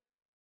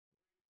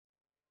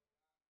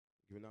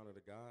Giving honor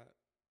to God,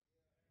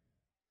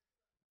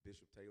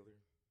 Bishop Taylor,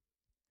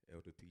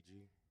 Elder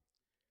PG.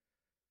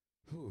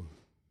 Whew.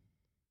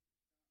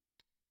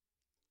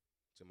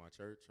 To my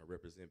church, I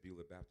represent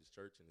Beulah Baptist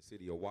Church in the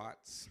city of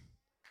Watts.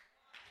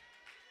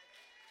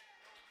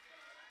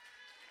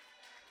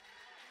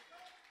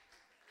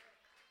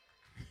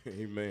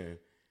 Amen.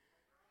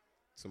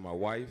 To my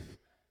wife,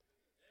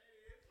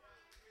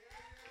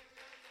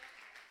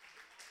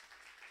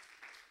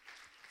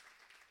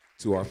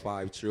 to our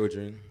 5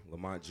 children,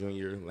 Lamont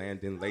Jr.,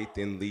 Landon,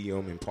 Lathan,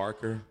 Liam, and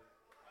Parker.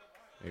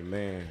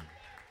 Amen.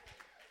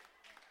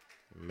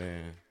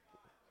 Amen.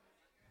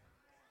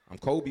 I'm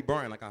Kobe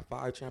Bryant. I got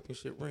 5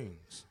 championship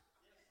rings.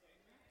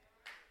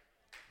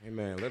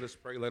 Amen. Let us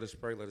pray, let us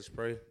pray, let us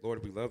pray.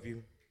 Lord, we love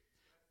you.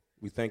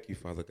 We thank you,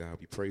 Father God.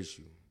 We praise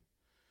you.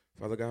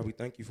 Father God, we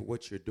thank you for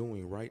what you're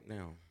doing right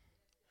now.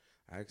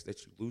 I ask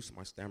that you loose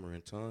my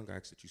stammering tongue. I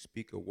ask that you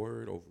speak a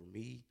word over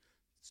me,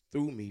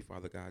 through me,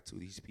 Father God, to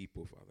these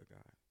people, Father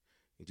God.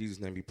 In Jesus'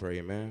 name we pray,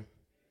 amen.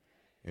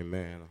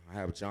 Amen. I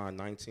have John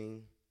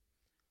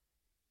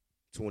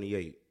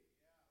 19:28.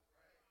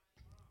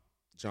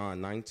 John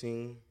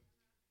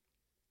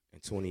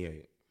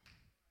 19:28.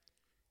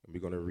 And we're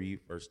going to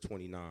read verse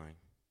 29.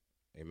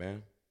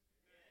 Amen.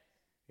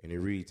 And it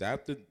reads,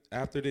 after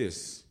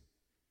this,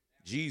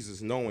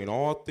 Jesus, knowing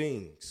all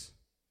things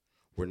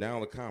were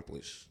now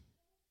accomplished,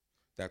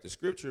 that the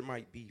scripture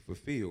might be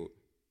fulfilled,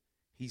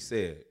 he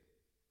said,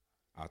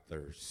 I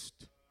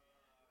thirst.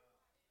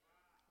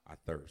 I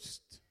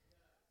thirst.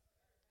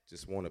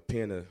 Just want to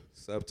pin a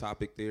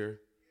subtopic there.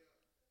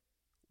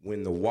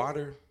 When the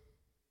water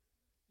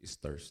is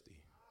thirsty.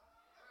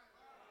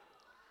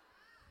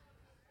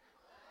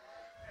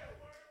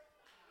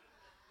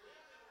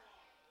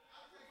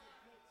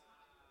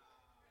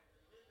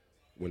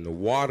 When the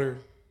water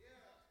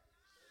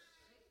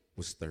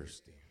was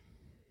thirsty.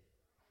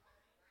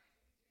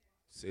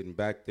 Sitting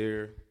back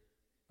there,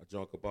 I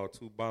drank about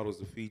 2 bottles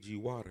of Fiji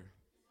water.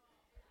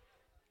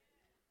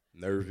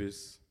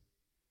 Nervous.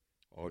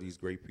 All these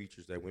great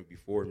preachers that went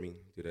before me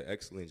did an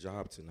excellent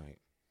job tonight.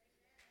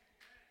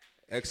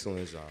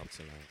 Excellent job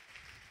tonight.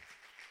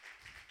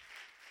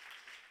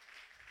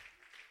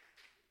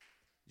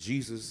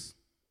 Jesus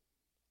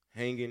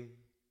hanging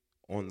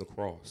on the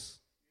cross.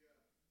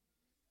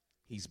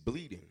 He's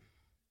bleeding.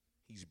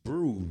 He's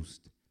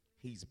bruised.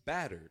 He's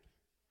battered.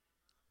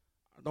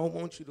 I don't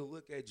want you to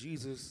look at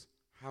Jesus,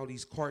 how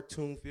these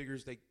cartoon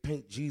figures, they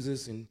paint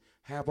Jesus and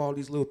have all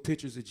these little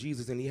pictures of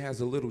Jesus, and he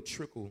has a little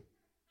trickle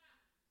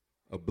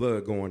of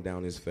blood going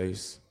down his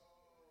face.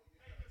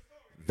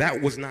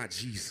 That was not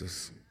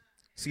Jesus.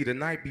 See, the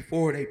night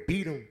before, they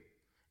beat him,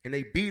 and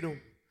they beat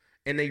him,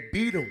 and they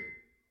beat him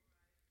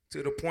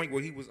to the point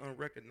where he was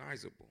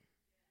unrecognizable.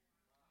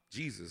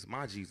 Jesus,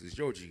 my Jesus,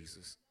 your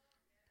Jesus,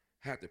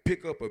 had to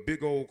pick up a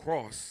big old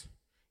cross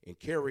and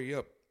carry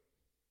up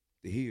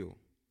the hill.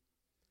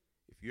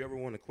 If you ever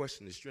want to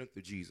question the strength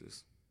of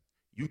Jesus,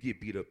 you get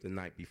beat up the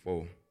night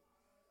before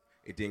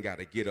and then got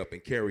to get up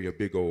and carry a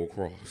big old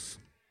cross.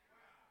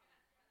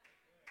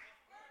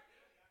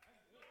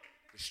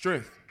 The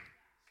strength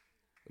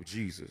of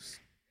Jesus.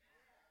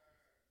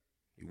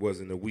 He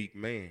wasn't a weak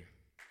man.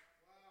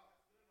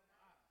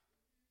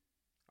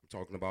 I'm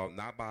talking about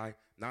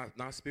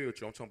not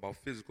spiritual. I'm talking about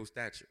physical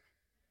stature.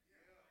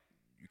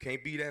 You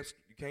can't be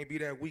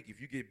that weak if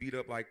you get beat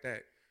up like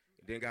that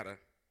and then gotta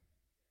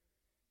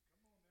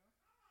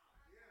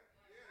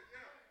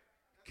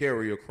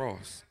carry a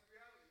cross.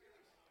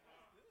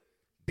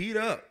 Beat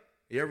up.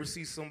 You ever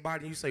see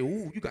somebody and you say,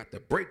 ooh, you got the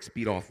brakes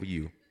beat off of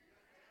you?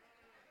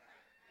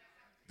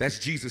 That's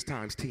Jesus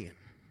times 10.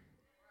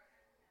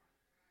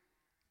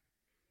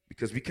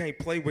 Because we can't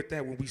play with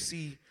that when we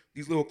see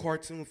these little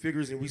cartoon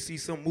figures and we see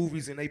some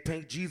movies and they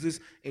paint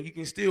Jesus and you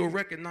can still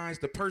recognize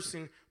the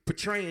person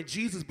portraying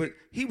Jesus, but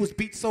he was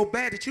beat so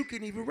bad that you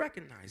couldn't even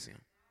recognize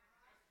him.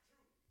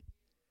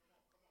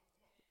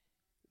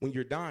 When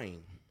you're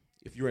dying,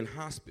 if you're in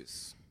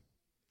hospice,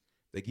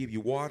 they give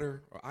you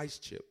water or ice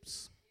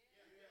chips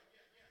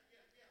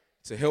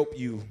to help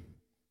you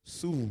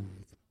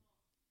soothe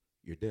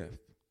your death.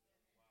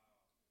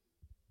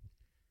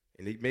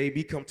 And it made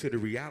me come to the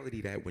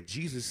reality that when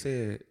Jesus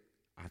said,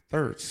 I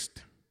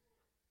thirst,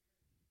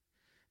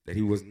 that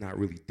he was not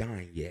really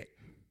dying yet.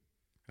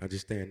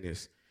 Understand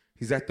this.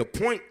 He's at the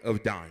point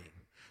of dying.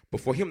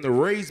 But for him to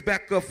raise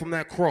back up from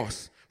that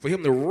cross, for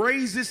him to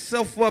raise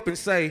himself up and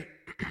say,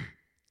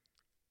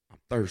 I'm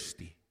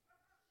thirsty.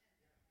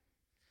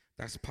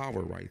 That's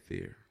power right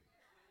there.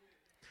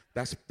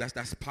 That's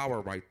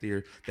power right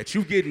there. That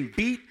you getting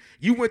beat.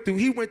 He went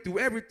through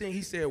everything.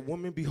 He said,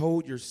 woman,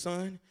 behold your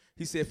son.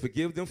 He said,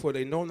 forgive them, for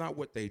they know not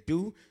what they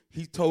do.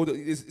 He told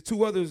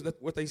 2 others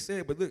what they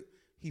said, but look,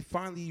 he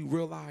finally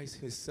realized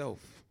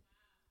himself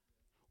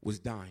was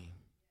dying.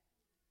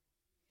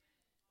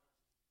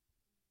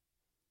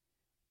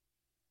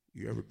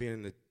 You ever been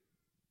in a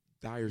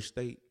dire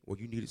state where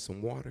you needed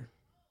some water?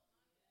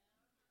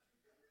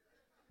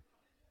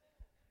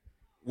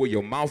 Where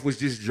your mouth was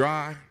just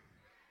dry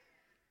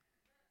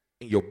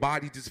and your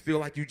body just feel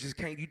like you just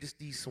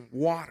need some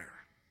water.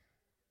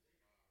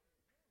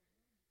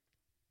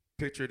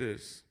 picture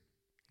this.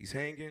 He's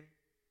hanging.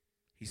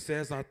 He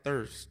says, I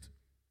thirst.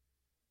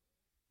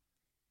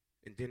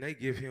 And then they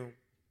give him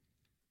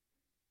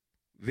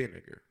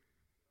vinegar.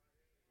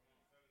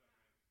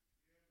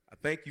 I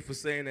thank you for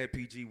saying that,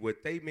 PG.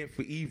 What they meant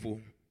for evil,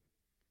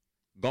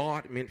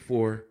 God meant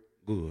for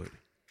good.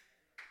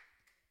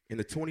 In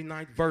the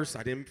 29th verse,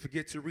 I didn't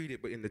forget to read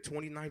it, but in the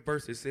 29th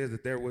verse, it says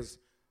that there was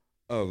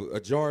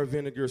a jar of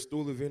vinegar, a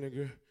stool of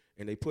vinegar,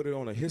 and they put it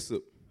on a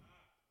hyssop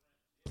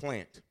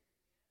plant.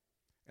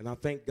 And I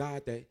thank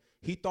God that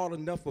he thought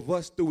enough of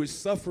us through his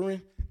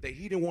suffering that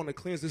he didn't want to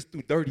cleanse us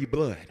through dirty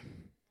blood.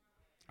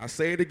 I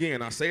say it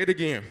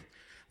again.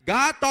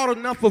 God thought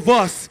enough of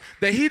us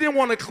that he didn't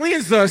want to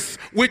cleanse us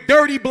with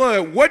dirty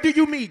blood. What do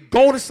you mean?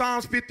 Go to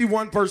Psalms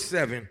 51 verse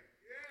 7.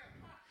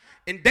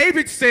 And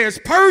David says,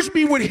 purge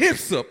me with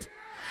hyssop,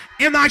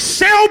 and I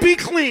shall be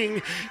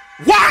clean.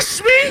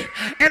 Wash me,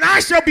 and I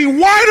shall be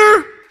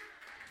whiter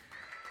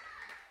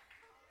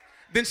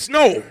than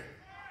snow.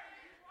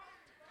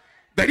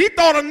 That he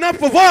thought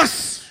enough of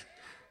us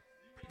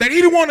that he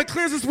didn't want to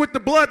cleanse us with the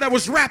blood that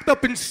was wrapped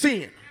up in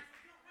sin.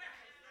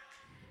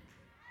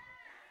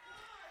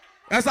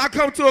 As I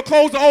come to a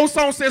close, the old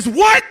song says,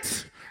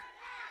 what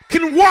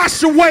can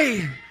wash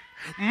away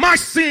my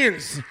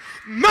sins?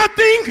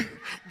 Nothing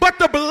but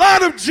the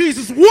blood of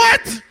Jesus.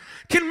 What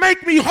can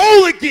make me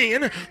whole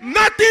again?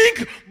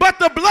 Nothing but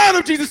the blood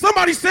of Jesus.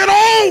 Somebody said,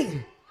 oh,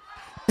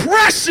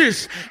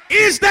 precious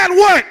is that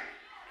what?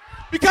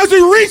 Because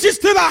it reaches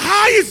to the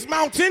highest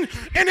mountain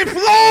and it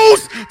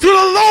flows to the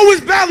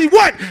lowest valley.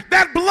 What?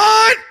 That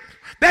blood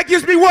that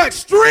gives me what?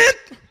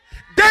 Strength.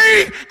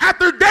 Day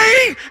after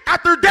day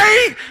after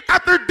day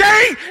after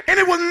day, and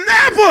it will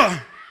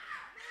never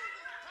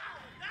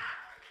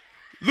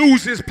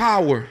lose his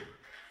power.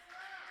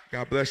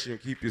 God bless you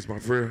and keep this, my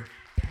friend.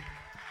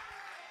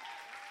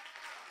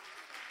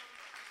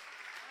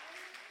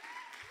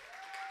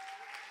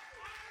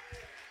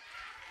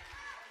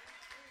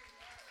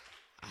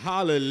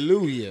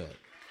 Hallelujah.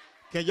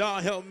 Can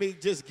y'all help me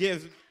just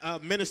give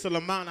Minister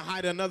Lamont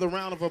Hyde another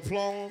round of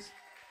applause?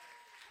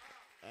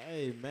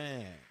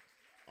 Amen.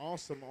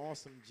 Awesome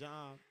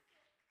job.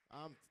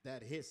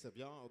 That hyssop,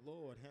 y'all.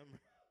 Lord, I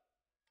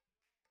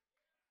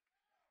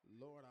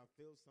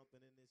feel something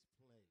in this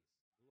place.